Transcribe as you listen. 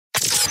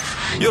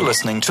You're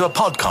listening to a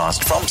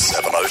podcast from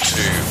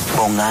 702.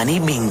 Bongani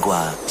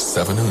Bingwa.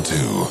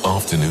 702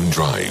 Afternoon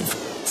Drive,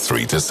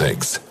 3 to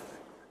 6.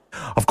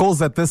 Of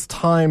course, at this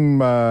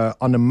time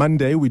on a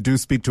Monday, we do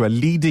speak to a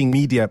leading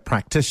media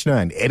practitioner,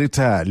 an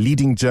editor, a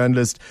leading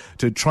journalist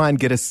to try and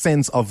get a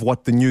sense of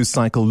what the news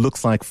cycle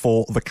looks like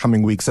for the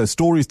coming week. So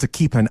stories to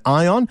keep an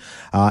eye on.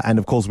 And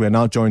of course, we are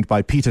now joined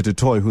by Peter du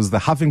Toit, who's the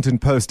Huffington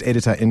Post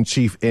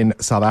editor-in-chief in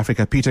South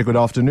Africa. Peter, good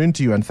afternoon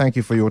to you and thank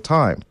you for your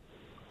time.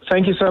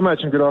 Thank you so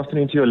much and good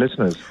afternoon to your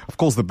listeners. Of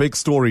course, the big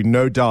story,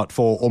 no doubt,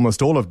 for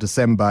almost all of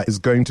December is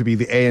going to be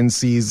the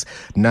ANC's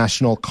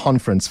National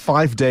Conference.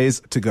 5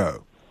 days to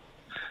go.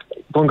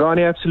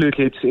 Bongani,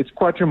 absolutely. It's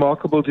quite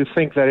remarkable to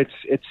think that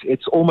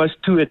it's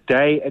almost to a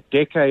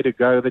decade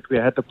ago that we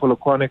had the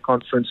Polokwane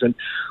conference, and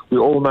we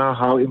all know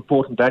how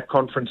important that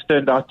conference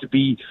turned out to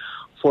be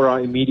for our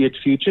immediate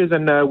futures.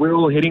 And we're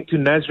all heading to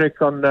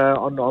Nasrec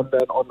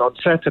on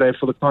Saturday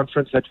for the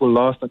conference that will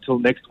last until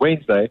next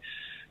Wednesday.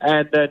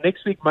 And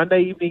next week,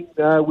 Monday evening,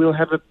 we'll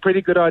have a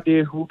pretty good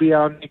idea who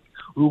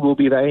will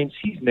be the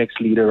ANC's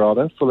next leader,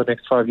 for the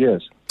next 5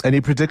 years.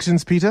 Any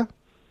predictions, Peter?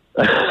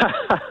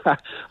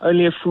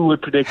 Only a fool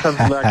would predict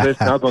something like this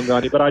now,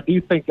 Bongani. But I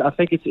think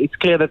it's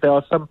clear that there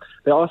are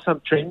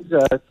some trends.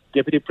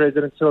 Deputy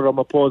President Cyril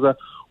Ramaphosa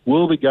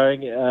will be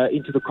going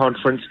into the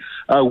conference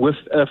with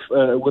a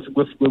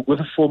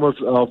form of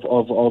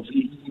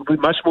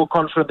much more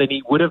confident than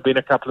he would have been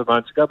a couple of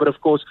months ago. But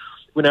of course,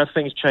 we know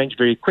things change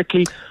very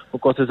quickly.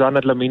 Of course,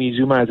 Azana Dlamini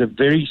Zuma has a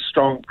very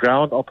strong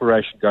ground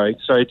operation going,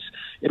 so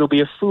it'll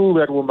be a fool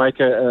that will make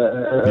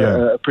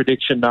a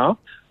prediction now.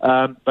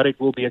 But it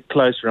will be a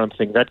close run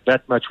thing.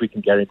 That much we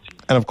can guarantee.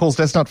 And of course,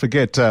 let's not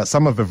forget,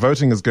 some of the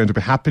voting is going to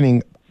be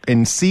happening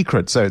in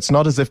secret. So it's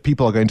not as if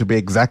people are going to be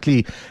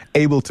exactly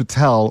able to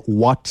tell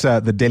what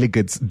the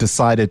delegates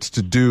decided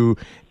to do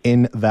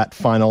in that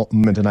final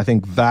moment. And I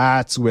think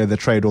that's where the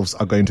trade-offs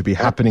are going to be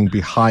happening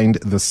behind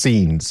the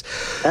scenes.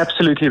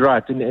 Absolutely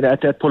right. And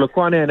at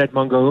Polokwane and at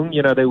Mangaung,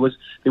 there was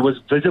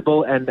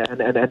visible and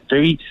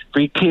very,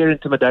 very clear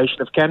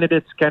intimidation of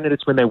candidates.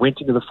 Candidates, when they went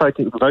into the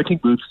voting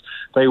booths,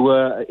 they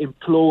were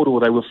implored or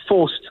they were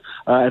forced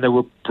and they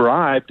were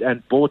bribed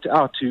and bought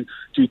out to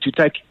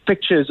take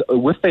pictures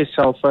with their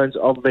cell phones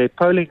of their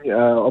polling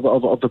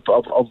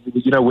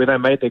where they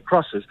made their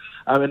crosses,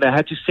 and they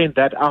had to send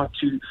that out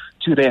to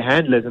their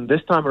handlers. And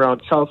this time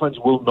around, cell phones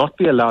will not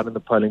be allowed in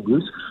the polling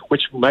booths,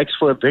 which makes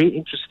for a very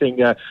interesting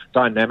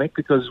dynamic,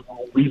 because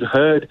we've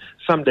heard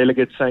some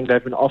delegates saying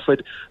they've been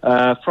offered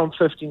from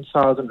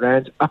 15,000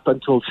 rands up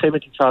until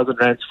 70,000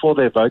 rands for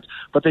their vote,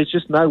 but there's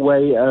just no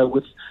way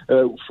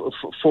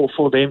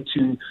for them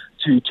to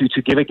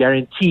give a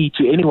guarantee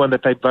to anyone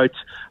that they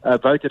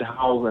voted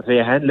how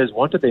their handlers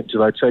wanted them to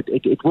vote. So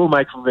it will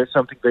make for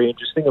something very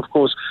interesting. Of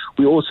course,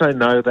 we also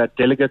know that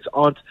delegates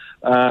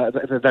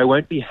they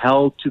won't be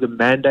held to the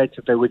mandates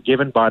that they were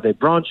given by their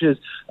branches.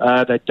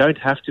 They don't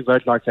have to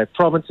vote like their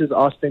provinces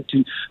asked them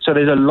to. So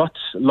there's a lot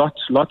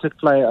at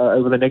play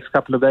over the next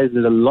couple of days.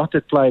 There's a lot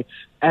at play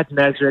at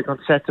Nasrec on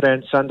Saturday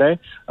and Sunday,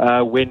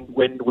 when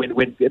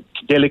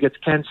delegates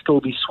can still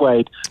be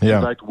swayed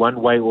to vote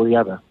one way or the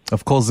other.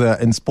 Of course,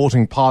 in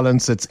sporting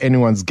parlance, it's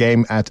anyone's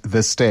game at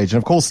this stage. And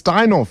of course,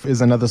 Steinhoff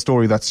is another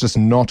story that's just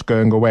not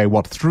going away.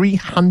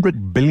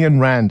 300 billion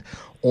rand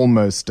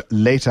almost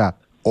later,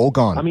 all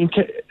gone. I mean,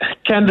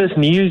 can this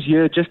news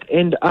year just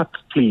end up,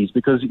 please?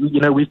 Because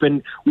we've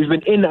been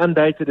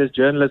inundated as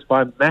journalists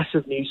by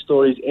massive news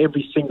stories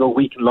every single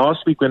week. And last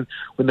week, when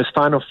the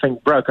Steinhoff thing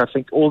broke, I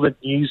think all the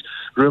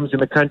newsrooms in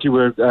the country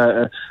were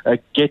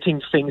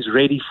getting things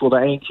ready for the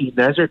ANC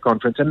Nasrec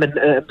conference. And then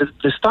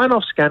the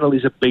Steinhoff scandal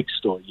is a big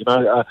story.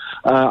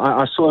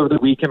 I saw over the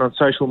weekend on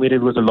social media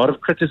there was a lot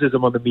of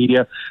criticism on the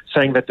media,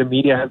 saying that the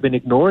media have been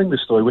ignoring the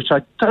story, which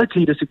I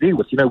totally disagree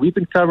with. We've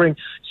been covering,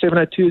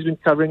 702 has been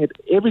covering it.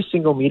 Every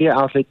single media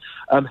outlet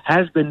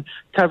has been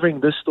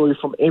covering this story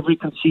from every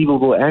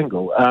conceivable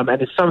angle,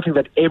 and it's something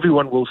that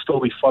everyone will still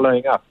be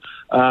following up.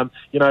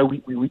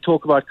 We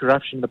talk about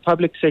corruption in the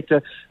public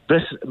sector.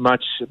 This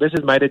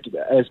has made it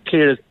as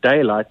clear as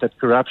daylight that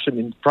corruption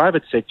in the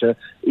private sector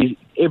is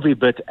every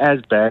bit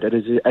as bad as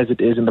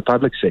it is in the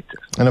public sector.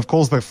 And of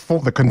course,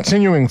 the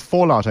continuing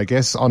fallout, I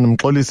guess, on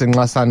Mxolisi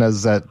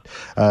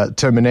Nxasane's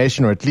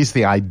termination, or at least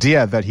the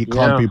idea that he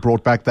can't be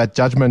brought back, that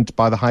judgment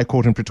by the High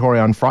Court in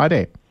Pretoria on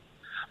Friday.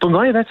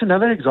 Bongani, that's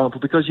another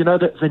example, because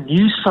the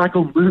news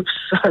cycle moves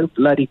so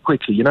bloody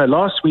quickly.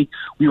 Last week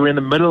we were in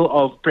the middle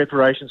of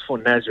preparations for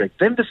Nasrec.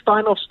 Then the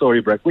Steinhoff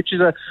story broke, which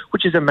is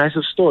a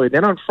massive story.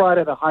 Then on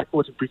Friday, the High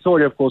Court in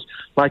Pretoria, of course,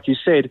 like you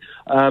said,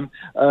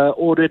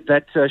 ordered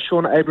that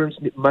Shaun Abrahams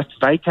must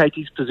vacate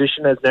his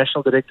position as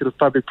National Director of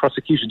Public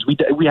Prosecutions.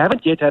 We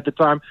haven't yet had the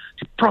time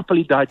to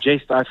properly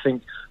digest, I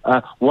think,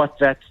 what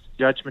that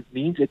judgment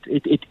means.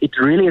 It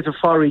really is a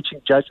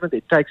far-reaching judgment.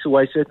 It takes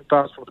away certain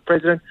powers from the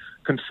president,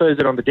 confers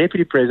it on the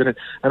deputy president.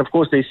 And of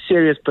course, there's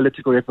serious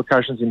political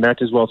repercussions in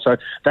that as well. So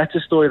that's a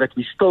story that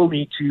we still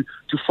need to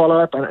follow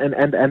up and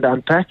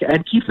unpack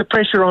and keep the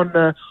pressure on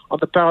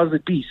the powers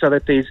that be, so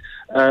that there's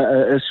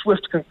a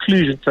swift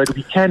conclusion, so that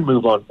we can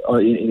move on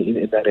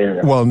in that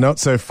area. Well, not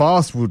so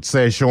fast, would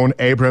say Shaun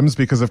Abrahams,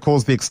 because of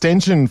course the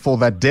extension for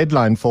that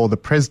deadline for the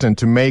president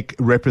to make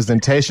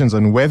representations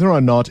on whether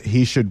or not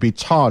he should be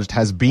charged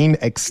has been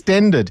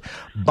extended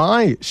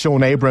by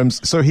Shaun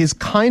Abrahams. So he's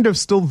kind of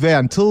still there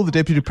until the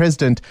deputy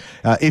president,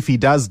 if he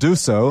does do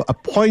so,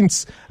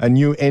 appoints a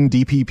new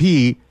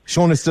NDPP.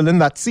 Shaun is still in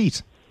that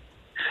seat.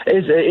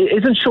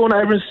 Isn't Shaun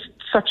Abrahams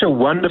such a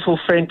wonderful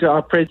friend to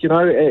our press?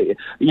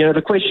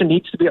 The question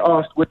needs to be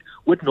asked: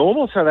 Would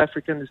normal South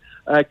Africans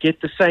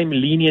get the same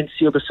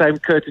leniency or the same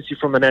courtesy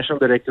from the National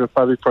Director of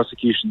Public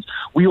Prosecutions?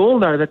 We all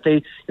know that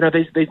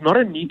there's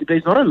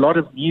not a lot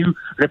of new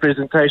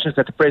representations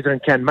that the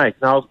president can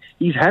make. Now,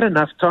 he's had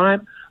enough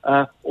time.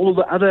 All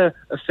the other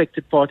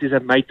affected parties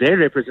have made their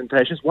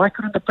representations. Why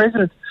couldn't the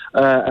president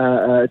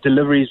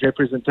deliver his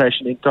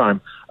representation in time?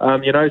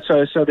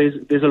 So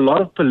there's a lot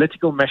of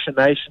political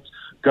machinations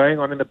going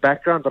on in the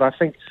background. But I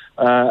think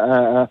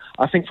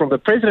from the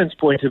president's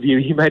point of view,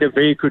 he made a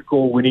very good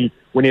call when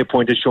he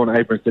appointed Shaun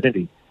Abrahams, didn't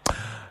he?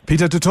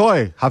 Peter du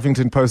Toit,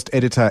 Huffington Post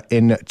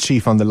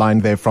editor-in-chief, on the line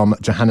there from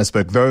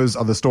Johannesburg. Those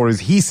are the stories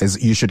he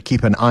says you should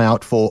keep an eye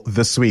out for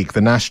this week.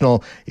 The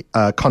national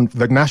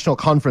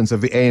conference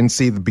of the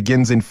ANC that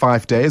begins in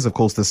 5 days. Of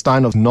course, the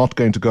Steinhoff's not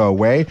going to go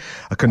away.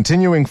 A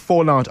continuing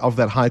fallout of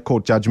that High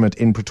Court judgment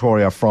in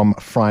Pretoria from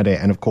Friday.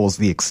 And of course,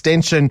 the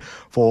extension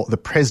for the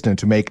president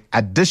to make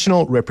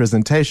additional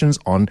representations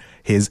on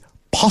his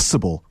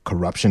possible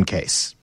corruption case.